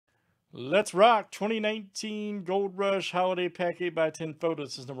Let's rock. 2019 Gold Rush Holiday Pack 8x10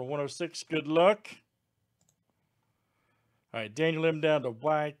 photos. This is number 106. Good luck. All right, Daniel M down to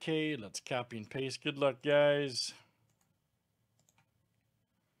YK. Let's copy and paste. Good luck, guys.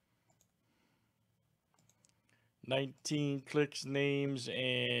 $19 clicks, names,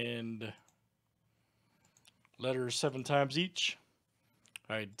 and letters 7 times each.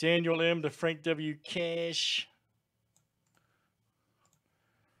 All right, Daniel M to Frank W. Cash.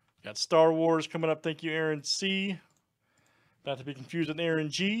 Got Star Wars coming up. Thank you, Aaron C. Not to be confused with Aaron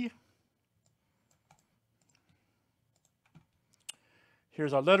G.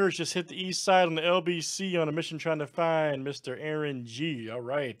 Here's our letters. Just hit the east side on the LBC on a mission trying to find Mr. Aaron G. All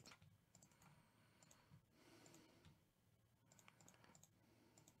right.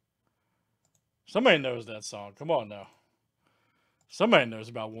 Somebody knows that song. Come on now. Somebody knows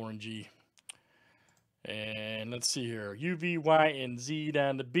about Warren G. And let's see here. U, V, Y, and Z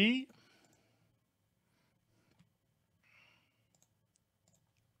down to B.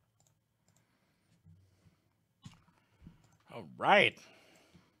 All right.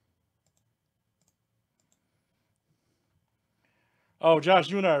 Oh, Josh,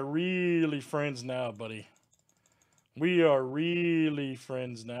 you and I are really friends now, buddy. We are really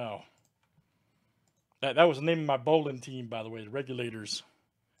friends now. That was the name of my bowling team, by the way, the Regulators.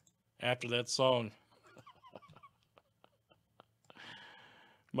 After that song.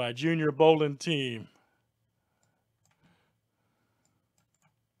 My junior bowling team.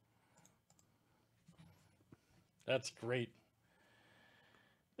 That's great.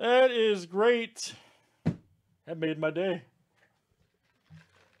 That is great. That made my day.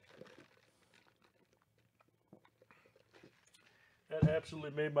 That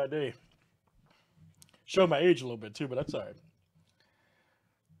absolutely made my day. Show my age a little bit too, but that's all right.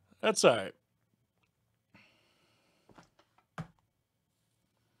 That's all right.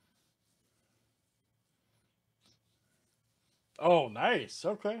 Oh, nice.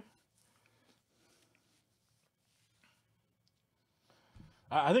 Okay.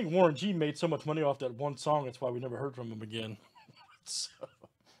 I think Warren G made so much money off that one song, that's why we never heard from him again. So, if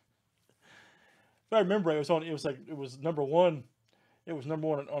I remember, it was number one. It was number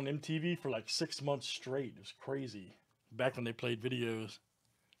one on MTV for like 6 months straight. It was crazy. Back when they played videos.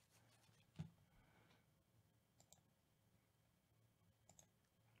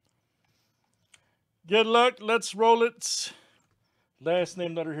 Good luck. Let's roll it. Last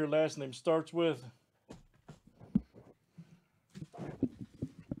name letter here. Last name starts with.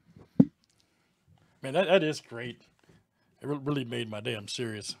 Man, that is great. It really made my day. I'm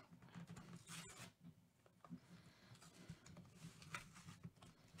serious.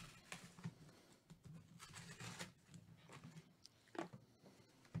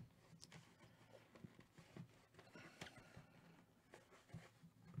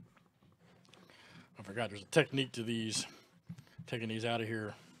 I forgot there's a technique to these. Taking these out of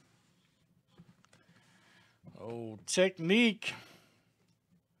here. Oh, technique.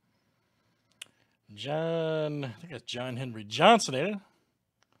 John, I think that's John Henry Johnson, ain't it?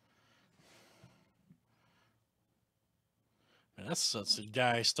 Man, that's the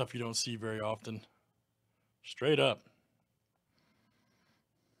guy stuff you don't see very often. Straight up.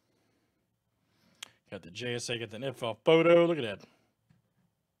 Got the JSA, got the NFL photo. Look at that.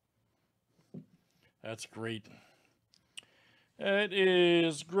 That's great. That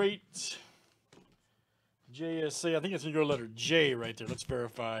is great. JSA, I think it's going to go letter J right there. Let's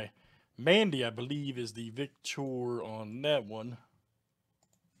verify. Mandy, I believe, is the victor on that one.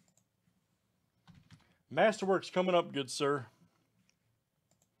 Masterworks coming up, good sir.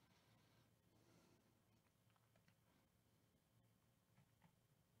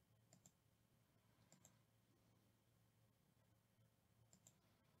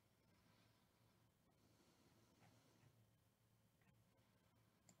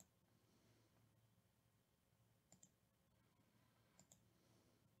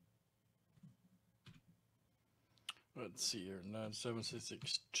 Let's see here,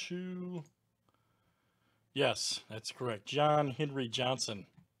 97662. Yes, that's correct. John Henry Johnson,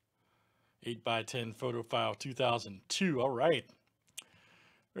 8x10 photo file 2002. All right.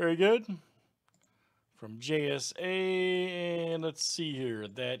 Very good. From JSA, and let's see here.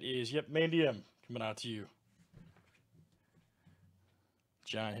 That is, yep, Mandy M coming out to you.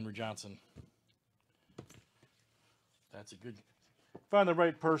 John Henry Johnson. That's a good. Find the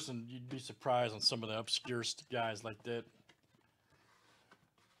right person, you'd be surprised on some of the obscure guys like that.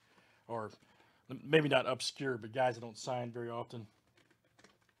 Or maybe not obscure, but guys that don't sign very often,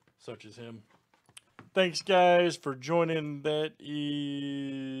 such as him. Thanks, guys, for joining. That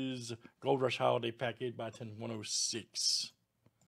is Gold Rush Holiday Pack 8x10 106.